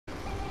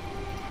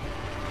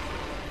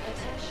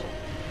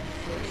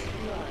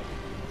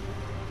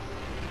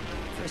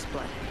First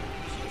blood.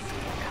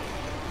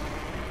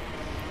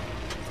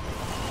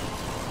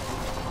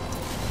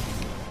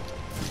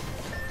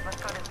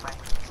 Let's go this way.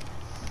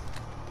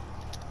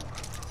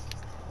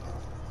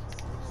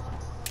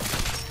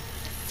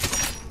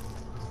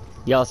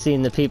 Y'all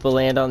seen the people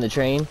land on the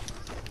train?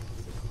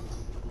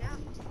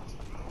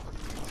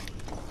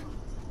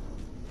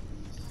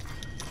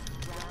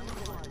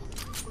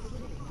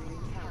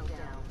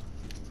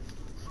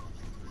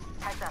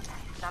 Heads up.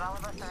 Not all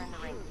of us are in the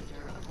ring.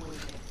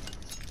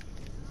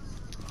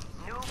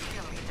 New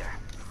kill leader.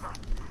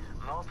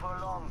 Not for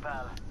long,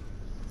 pal.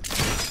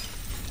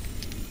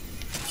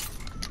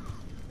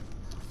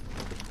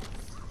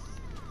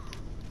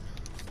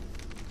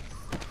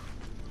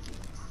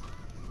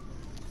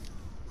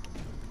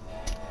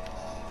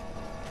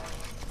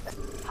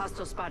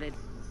 Hostile spotted.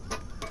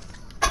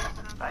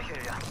 I hear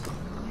ya.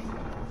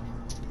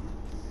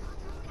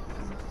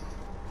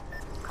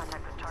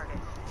 Contact with target.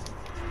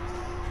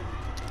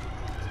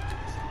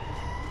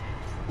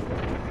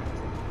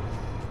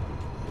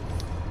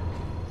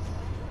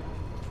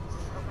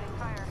 Opening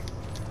fire.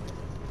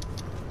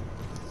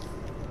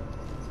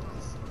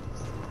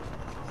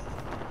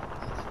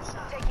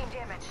 Taking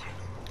damage.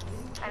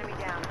 Enemy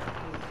down.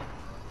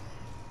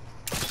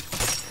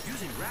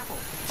 Using grapple.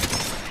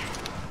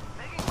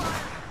 Taking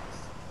fire.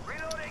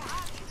 Reloading.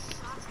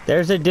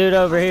 There's a dude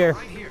over here.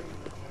 Right here.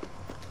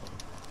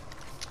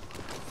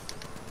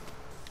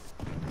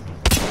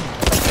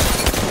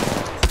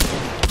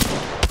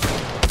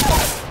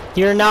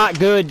 You're not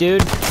good,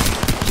 dude.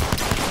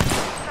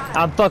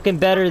 I'm fucking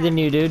better than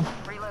you, dude.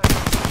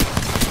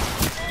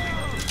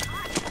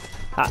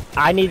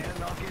 I need...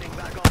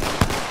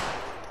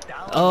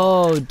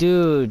 Oh,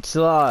 dude,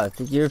 Sloth,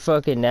 you're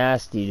fucking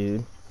nasty,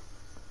 dude.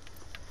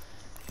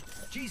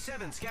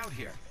 G7 scout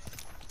here.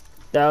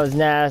 That was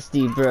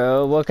nasty,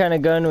 bro. What kind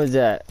of gun was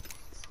that?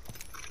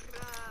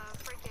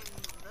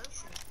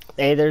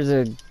 Hey, there's a...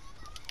 Let's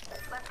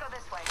go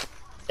this way.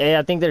 Hey,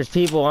 I think there's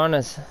people on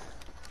us.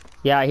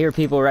 Yeah, I hear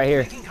people right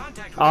here.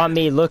 On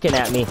me, looking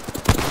at me.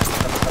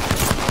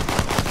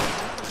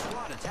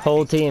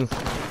 Whole team.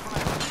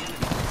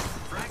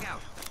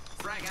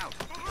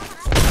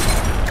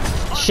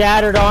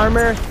 Shattered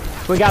armor.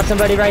 We got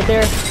somebody right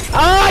there.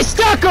 Oh, I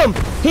stuck him!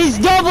 He's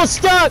double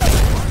stuck!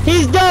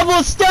 He's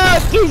double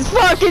stuck! He's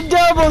fucking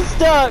double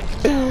stuck!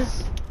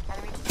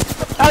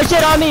 Oh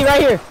shit, on me, right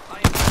here.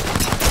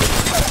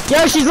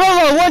 Yo, she's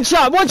low, one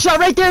shot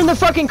right there in the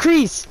fucking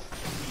crease.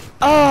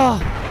 Oh.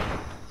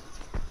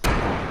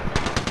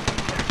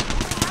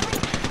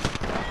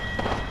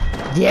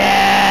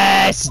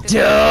 Yes,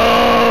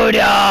 dude!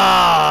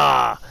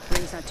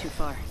 Ring's not too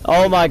far.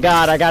 Oh my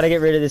god, I gotta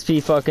get rid of this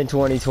P fucking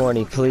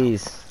 2020,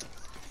 please.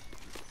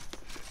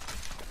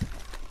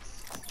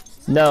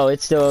 No,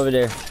 it's still over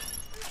there.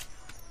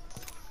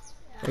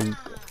 I think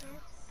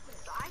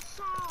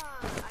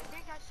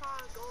I saw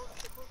a gold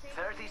triple take.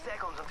 30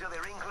 seconds until the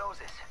ring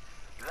closes.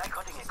 You like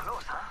cutting it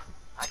close,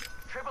 huh?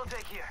 Triple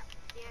take here.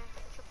 Yeah,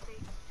 triple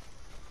take.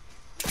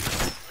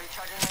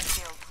 Recharging my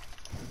shield.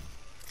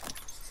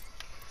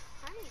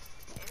 I need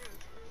energy.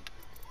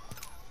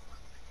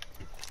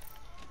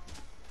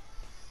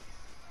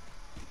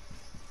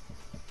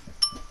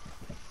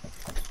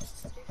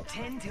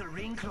 10 till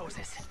ring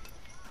closes.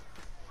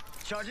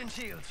 Charging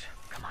shields.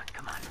 Come on,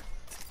 come on.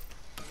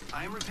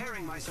 I am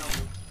repairing myself.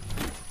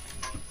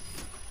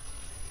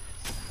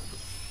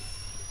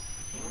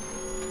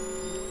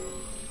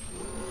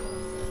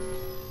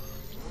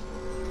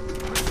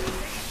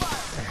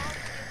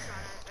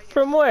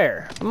 From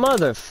where?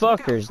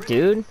 Motherfuckers,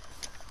 dude.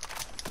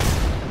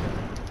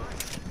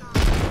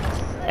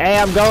 Hey,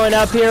 I'm going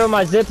up here with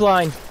my zip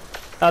line.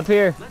 Up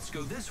here. Let's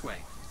go this way.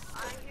 I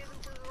hear them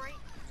to the right.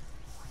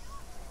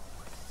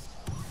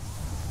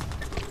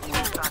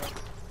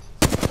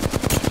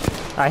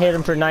 I hit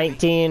him for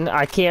 19.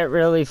 I can't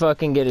really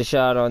fucking get a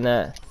shot on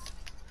that.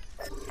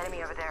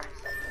 Enemy over there.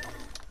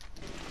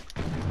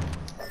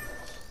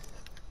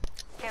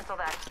 Cancel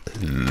that.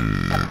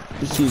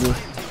 Excuse me.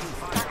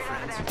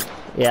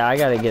 Yeah, I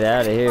gotta get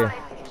out of here.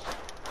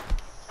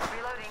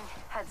 Reloading.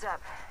 Heads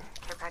up.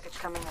 Care package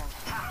coming in.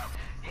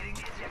 Hitting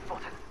the eject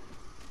button.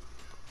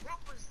 What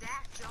was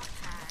that jump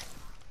pad?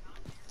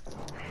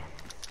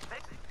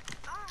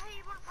 Oh, hey,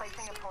 you wanna play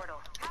Placing a this game?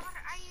 portal. How about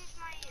I use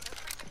my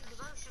freaking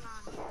devotion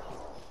on you?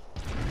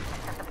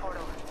 At the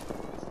portal.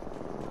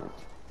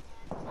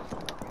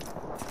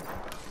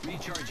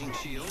 Recharging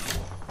shield.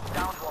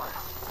 Down one.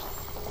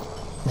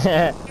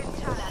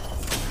 Getting shot at.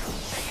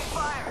 Taking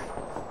fire.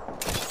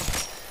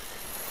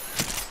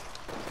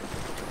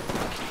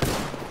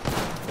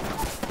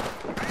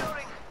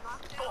 Reloading.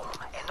 Boom.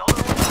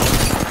 Another one.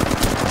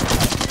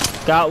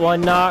 Got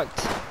one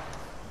knocked.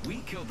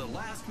 We killed the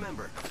last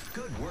member.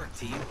 Good work,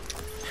 team.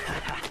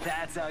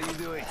 That's how you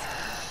do it.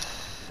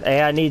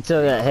 Hey, I need some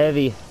of that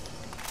heavy.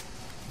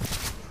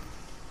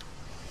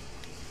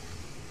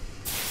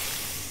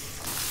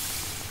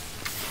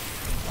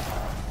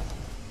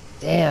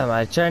 Damn,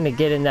 I was trying to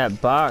get in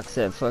that box.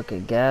 That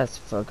fucking gas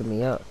fucking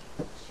me up.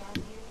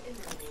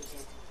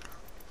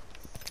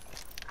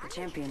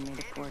 champion made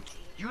a port.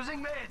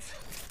 Using meds.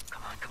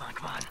 Come on, come on,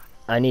 come on.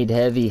 I need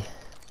heavy. Oh,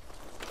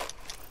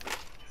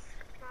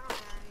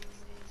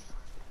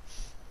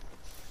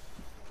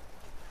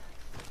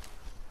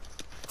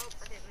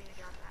 I didn't mean to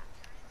drop that.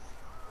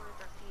 What is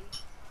that, T?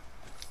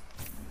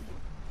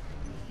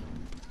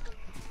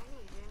 I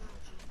need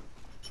energy.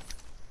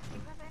 Do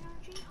you have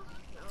energy?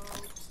 No.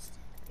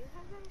 Do you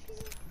have energy?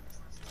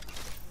 No.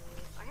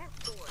 I have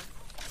 4.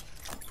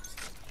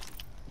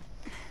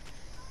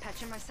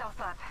 Patching myself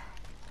up.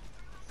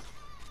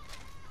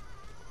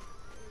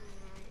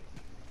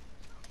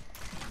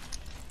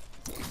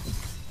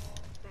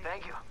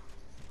 Thank you.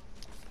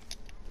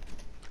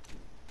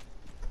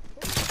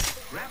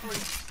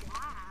 Grappling.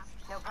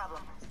 No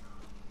problem.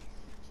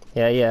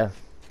 Yeah, yeah.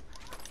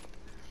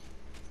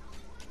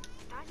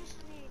 I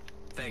just need.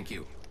 Thank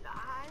you.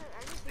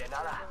 I just need. De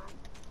nada.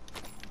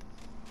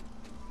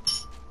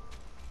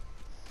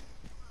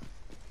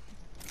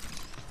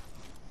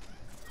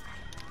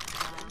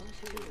 Round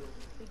 2.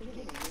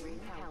 Beginning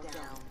ring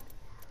countdown.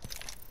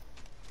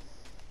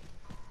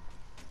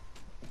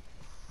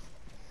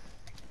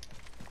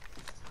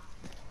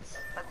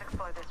 Let's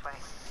explore this way.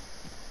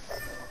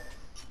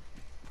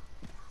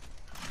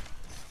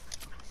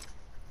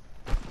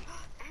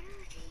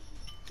 Energy!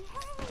 Yay!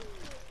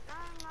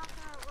 I'm not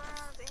gonna run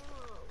out of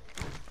ammo.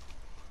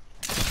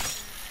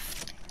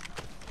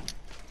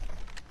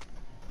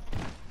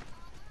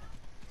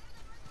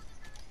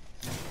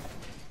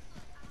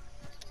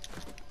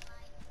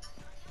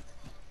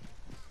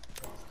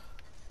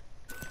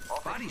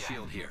 Body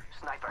shield here.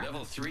 Sniper.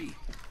 Level 3.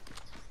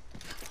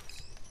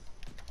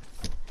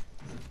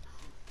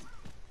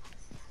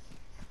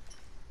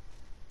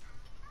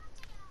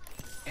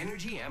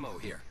 Energy ammo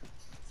here.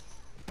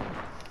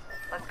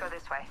 Let's go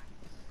this way.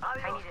 I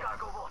need it.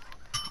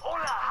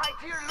 Hola, high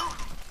tier loot.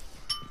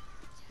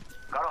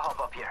 Gotta hop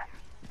up here.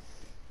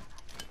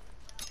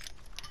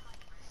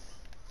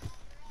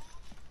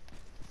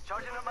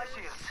 Charging up my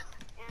shields.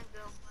 And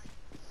Bill.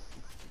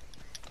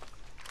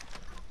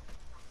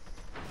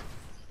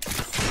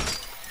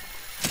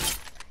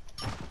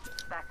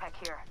 Backpack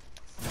here.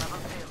 Level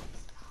 2.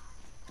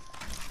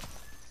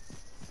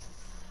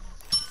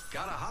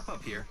 Gotta hop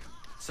up here.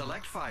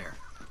 Select fire.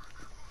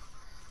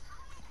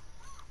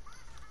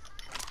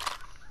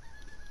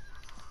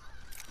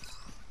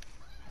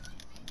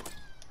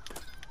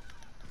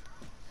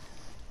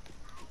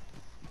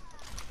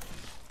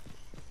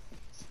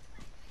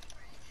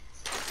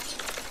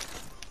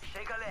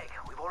 Shake a leg.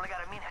 We've only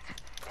got a minute.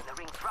 And the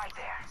ring's right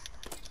there.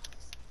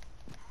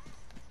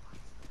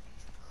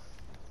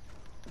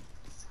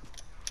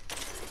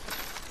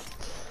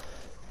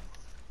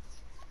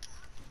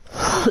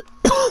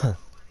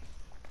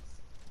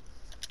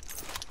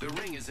 The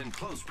ring is in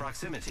close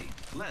proximity.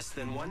 Less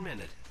than 1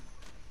 minute.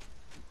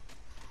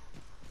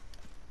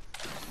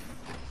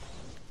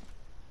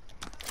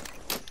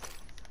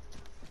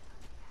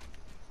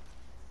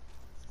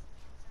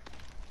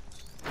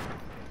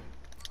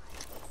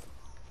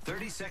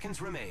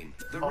 Seconds remain.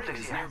 The ring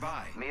is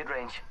nearby.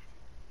 Mid-range.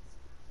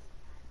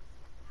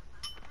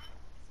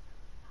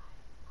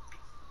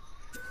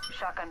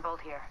 Shotgun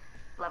bolt here.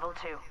 Level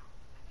 2.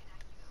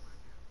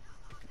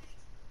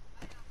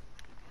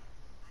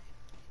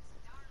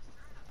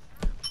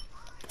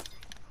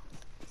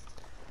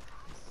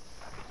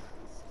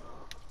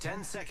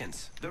 Ten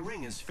seconds. The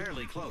ring is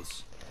fairly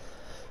close.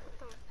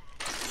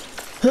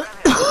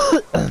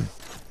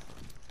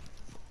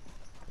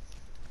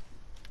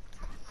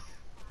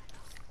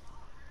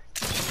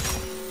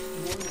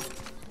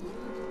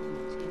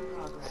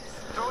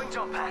 Throwing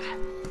jump pad.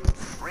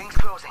 Ring's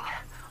closing.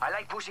 I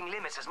like pushing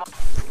limits as much.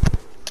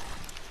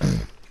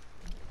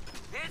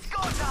 It's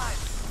go time!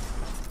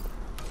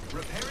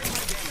 Repairing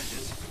my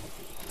damages.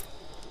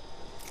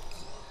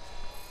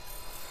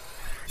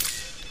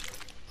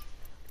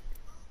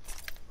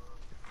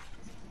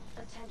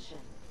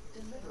 Attention,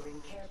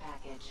 delivering care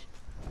package.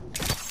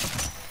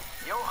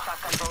 Yo,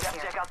 shotgun bolt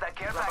here. Check out that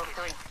care Level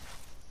package. 3.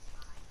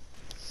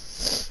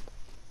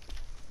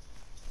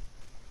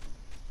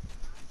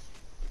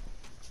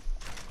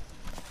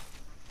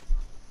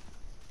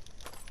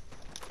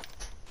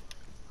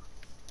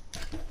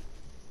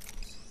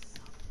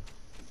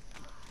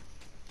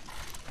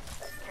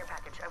 Care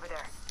package over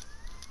there.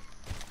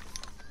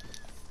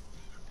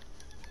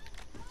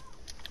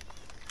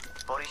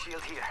 Body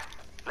shield here.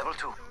 Level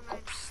 2.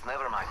 Oops,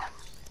 never mind.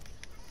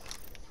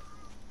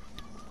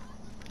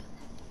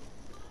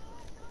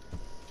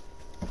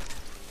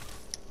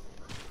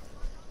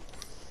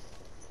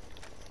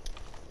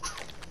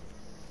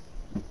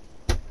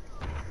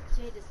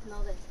 Jay, to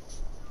smell this.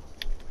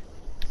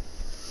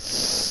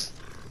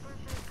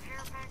 There's a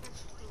care package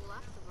to the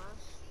left of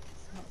us.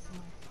 Smell some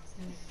more.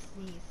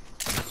 Sneeze.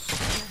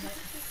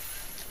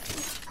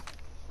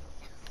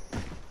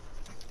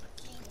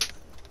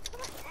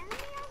 What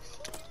enemy I've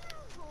seen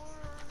or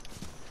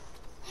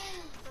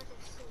like a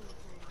silly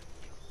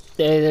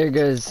thing? Hey, there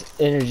goes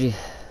energy.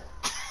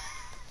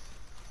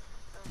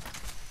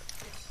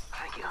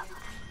 Thank you.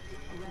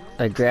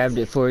 I grabbed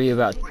it for you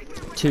about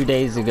 2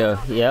 days ago.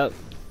 Yep.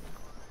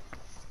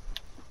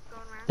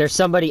 There's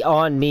somebody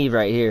on me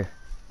right here.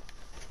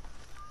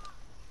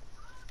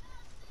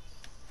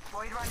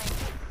 Void running.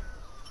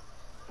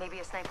 Maybe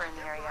a sniper in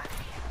the area.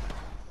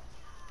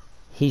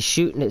 He's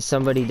shooting at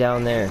somebody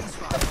down there.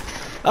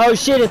 Oh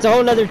shit, it's a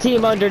whole nother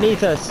team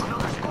underneath us.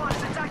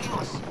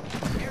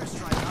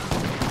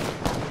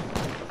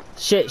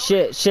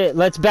 Shit.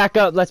 Let's back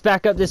up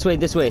this way,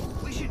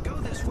 We should go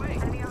this way.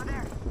 Enemy over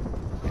there.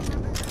 Let's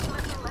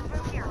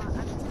move here.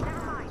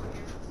 Never mind.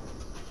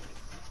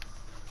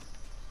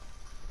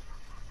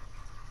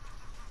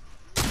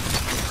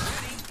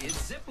 Ready?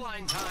 It's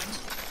zipline time.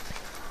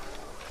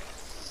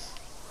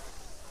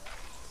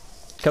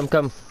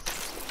 Come.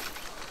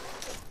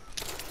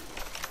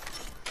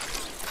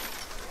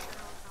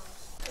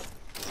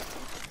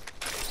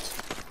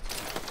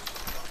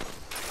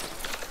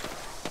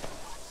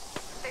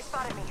 They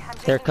spotted me. I'm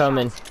They're taking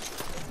coming.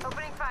 shots.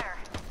 Opening fire.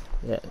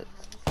 Yeah. They're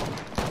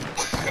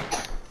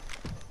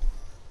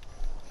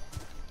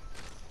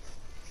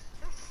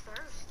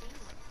thirsty.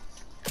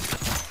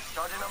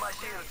 Charging on my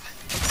shields.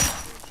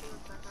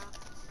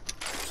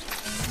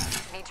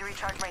 Need to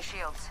recharge my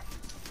shields.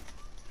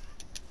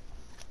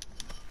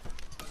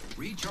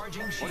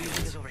 Recharging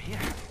shields. Over here.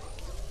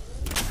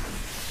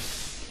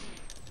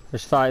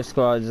 There's 5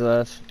 squads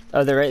left.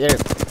 Oh, they're right there.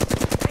 Taking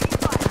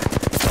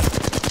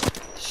fire.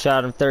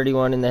 Shot him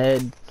 31 in the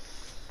head.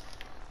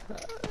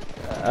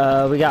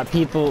 We got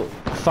people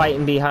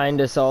fighting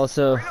behind us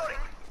also. Reloading.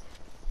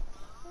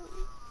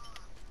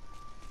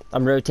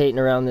 I'm rotating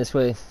around this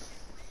way.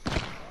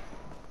 Get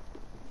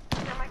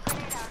my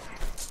grenade out.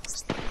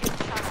 Getting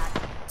shot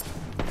at.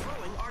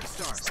 Throwing arc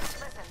star.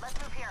 Listen, let's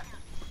move here.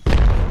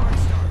 Arc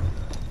star.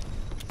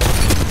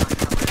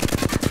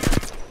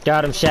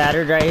 Got him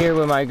shattered right here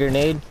with my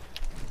grenade.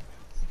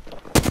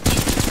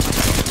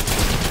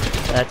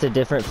 That's a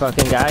different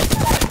fucking guy.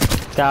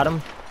 Got him.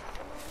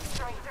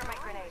 Throwing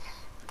thermite grenade.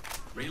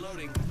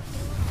 Reloading.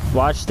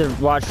 Watch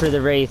for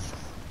the wraith.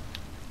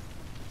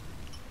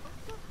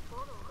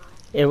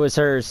 It was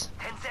hers.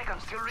 10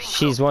 seconds till ring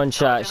She's close. one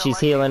shot. Charging on She's my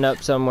healing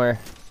up somewhere.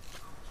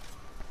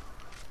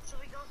 Should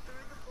we go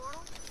through the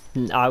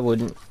portal? I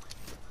wouldn't.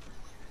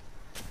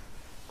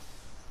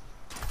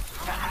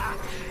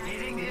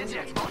 Hitting the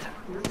eject button.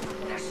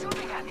 They're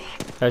shooting at me.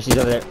 Oh, she's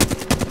over there.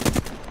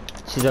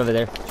 She's over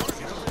there.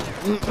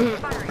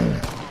 Firing.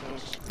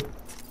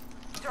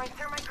 Throwing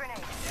thermite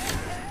grenade.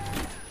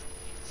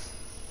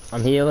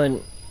 I'm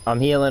healing.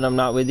 I'm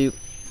not with you. Dude,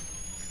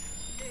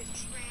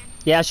 she ran.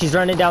 Yeah, she's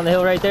running down the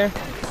hill right there.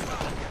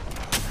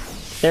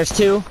 There's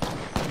 2.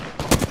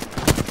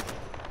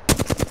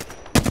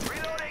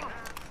 Reloading.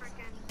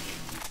 Frickin'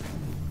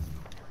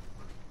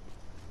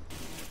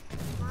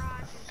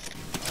 barrage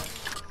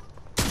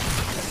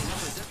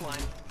Another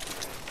zipline.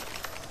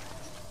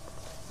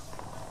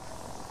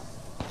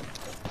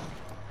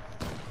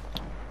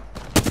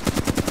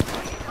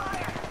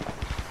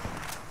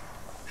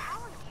 How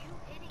are you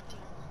hitting me?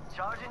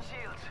 Charging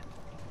shields.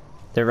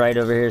 They're right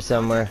over here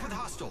somewhere. With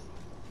hostile.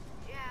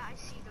 Yeah, I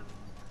see them.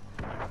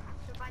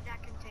 They're by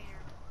that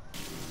container.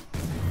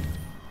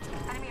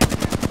 Enemy over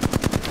there.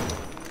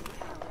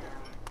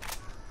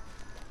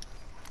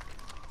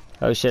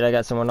 Oh shit, I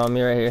got someone on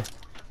me right here.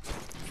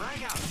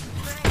 Frag out.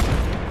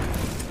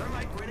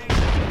 Thermite grenade.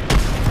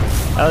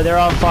 Oh, they're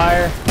on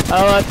fire.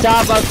 Oh, up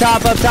top. Oh,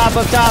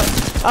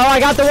 I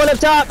got the one up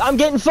top. I'm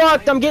getting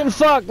fucked.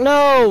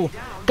 No.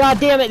 God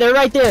damn it, they're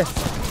right there.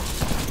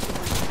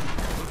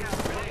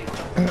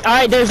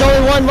 Alright, there's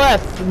only one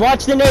left.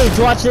 Watch the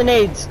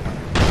nades.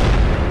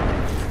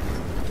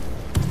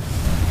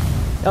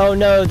 Oh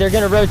no, they're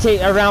gonna rotate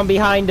around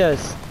behind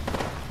us.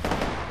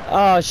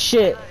 Oh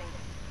shit.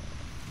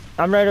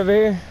 I'm right over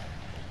here.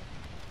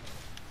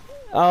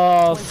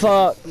 Oh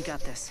fuck. We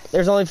got this.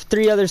 There's only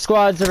 3 other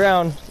squads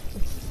around.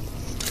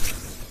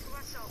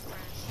 What's up,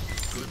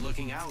 friends? Good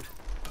looking out.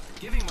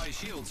 Giving my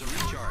shields a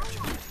recharge.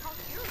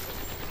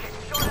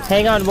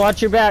 Hang on,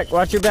 watch your back,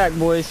 boys.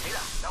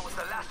 That was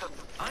the last of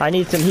I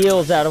need some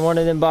heals out of one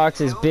of them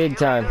boxes, big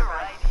time.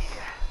 right here.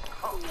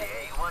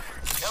 Okay, one.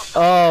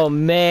 Oh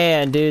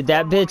man, dude,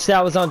 that bitch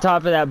that was on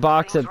top of that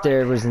box up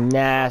there was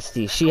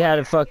nasty. She had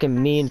a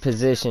fucking mean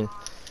position.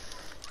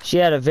 She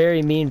had a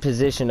very mean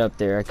position up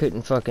there. I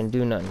couldn't fucking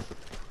do nothing.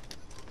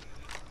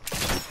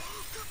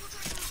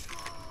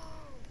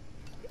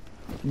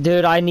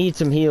 Dude, I need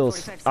some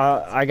heals.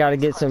 I gotta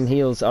get some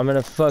heals. I'm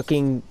gonna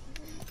fucking...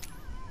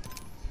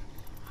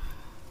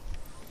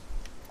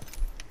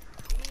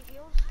 You need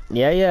heals?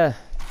 Yeah.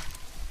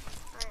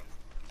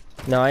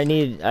 Alright. No, I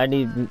need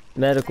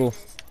medical.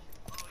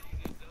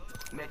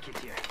 Medkit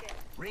here.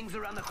 Rings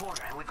around the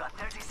corner, and we've got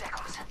 30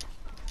 seconds.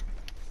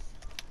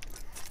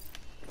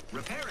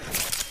 Repairing.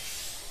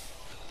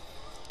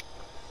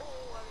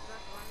 Oh, I was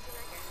about to run to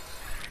that guy.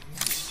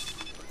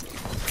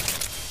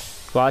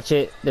 Watch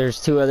it.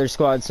 There's 2 other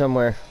squads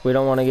somewhere. We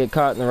don't want to get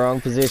caught in the wrong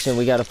position.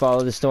 We gotta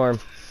follow the storm.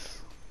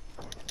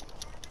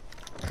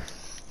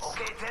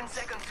 Okay, 10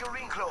 seconds till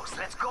ring close.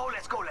 Let's go.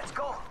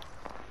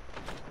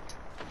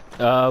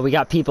 We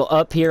got people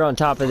up here on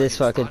top of this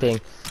fucking thing.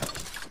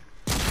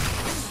 Ready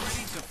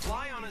to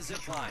fly on a zipline.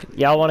 Fine.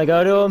 Y'all want to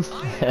go to him?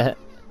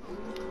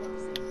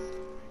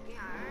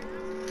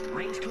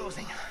 Range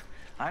closing.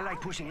 I like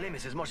pushing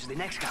limits as much as the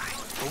next guy,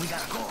 but we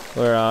gotta go.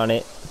 We're on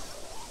it.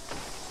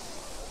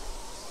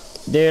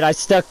 Dude, I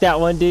stuck that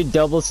one dude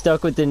double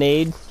stuck with the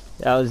nade.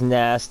 That was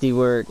nasty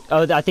work.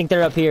 Oh, I think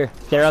they're up here.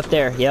 They're up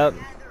there. Yep.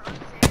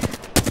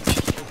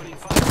 Opening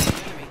fire on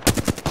the enemy.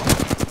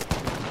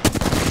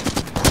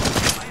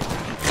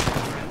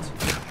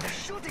 They're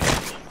shooting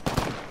at me.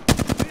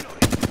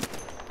 Reloading.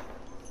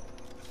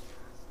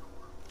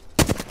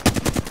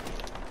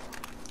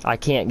 I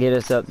can't get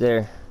us up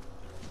there.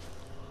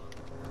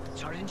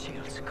 Charging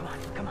shields. Come on,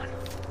 come on.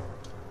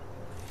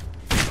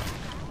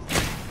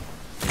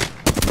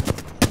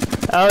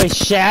 Oh, he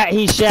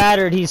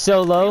shattered. He's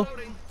so low.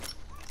 Reloading.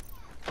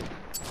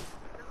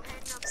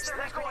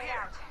 They're going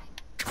out.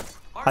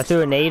 I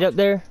threw a nade up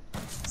there.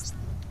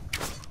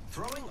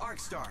 Throwing arc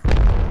star.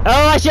 Oh,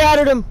 I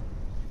shattered him.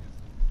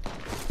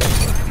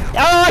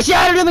 Oh, I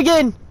shattered him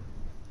again.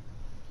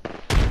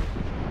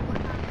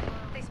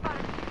 They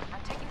spotted me.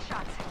 I'm taking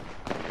shots.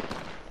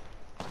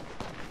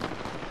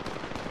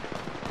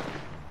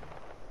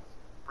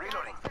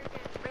 Reloading.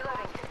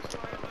 Reloading.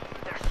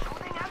 They're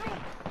shooting at me.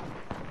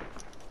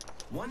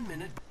 1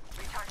 minute.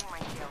 Recharging my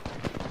shield.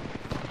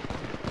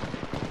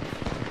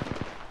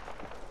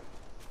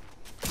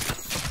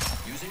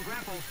 Using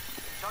grapple.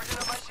 Charging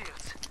up my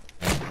shields.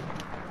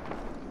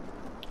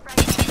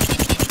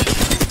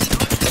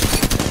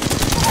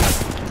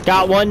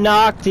 Got one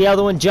knocked. The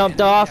other one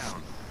jumped off.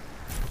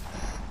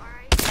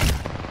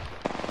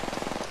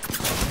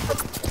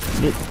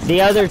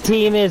 The other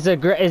team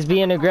is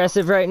being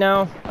aggressive right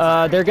now.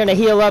 They're gonna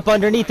heal up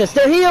underneath us.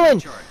 They're healing.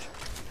 Charge.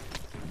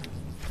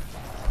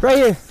 Right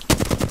here.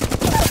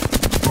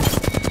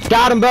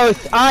 Got them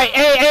both. All right,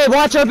 hey,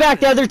 watch our back.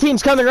 The other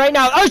team's coming right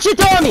now. Oh shit,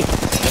 they're on me. No,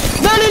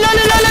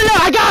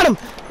 I got him.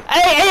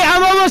 Hey,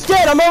 I'm almost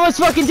dead. I'm almost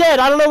fucking dead.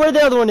 I don't know where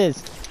the other one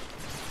is.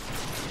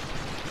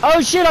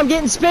 Oh shit, I'm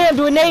getting spammed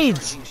with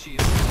nades. Charging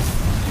shield.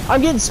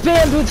 I'm getting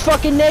spammed with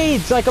fucking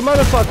nades like a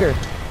motherfucker.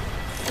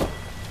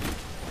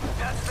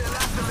 That's the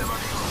last of them,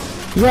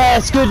 amigo.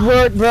 Yes, good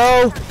work,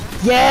 bro.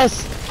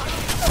 Yes.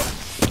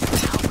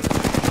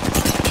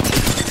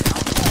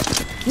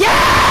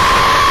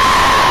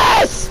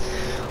 Yes!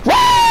 Woo!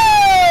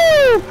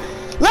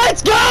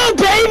 Let's go,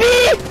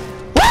 baby!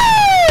 Woo!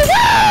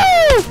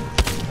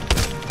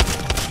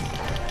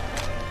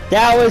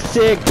 That was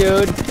sick,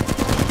 dude.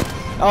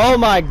 Oh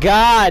my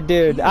god,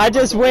 dude. I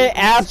just went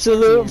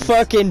absolute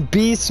fucking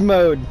beast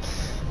mode.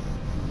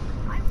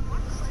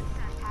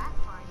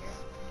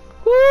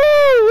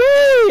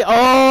 Woo-wee!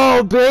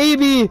 Oh,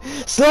 baby!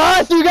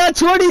 Sloth, you got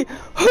 20!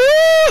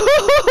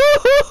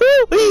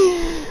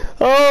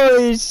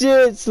 Holy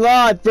shit,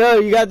 Sloth, bro,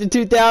 you got the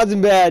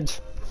 2000 badge.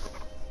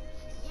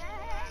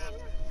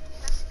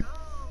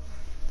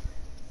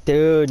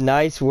 Dude,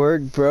 nice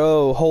work,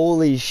 bro.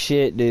 Holy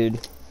shit, dude.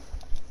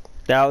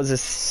 That was a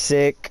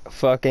sick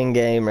fucking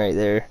game right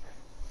there.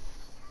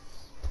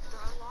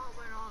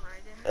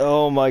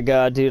 Oh my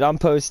god, dude, I'm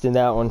posting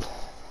that one. 2,000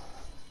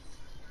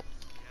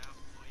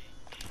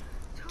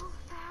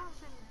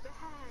 bags.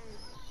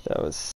 That was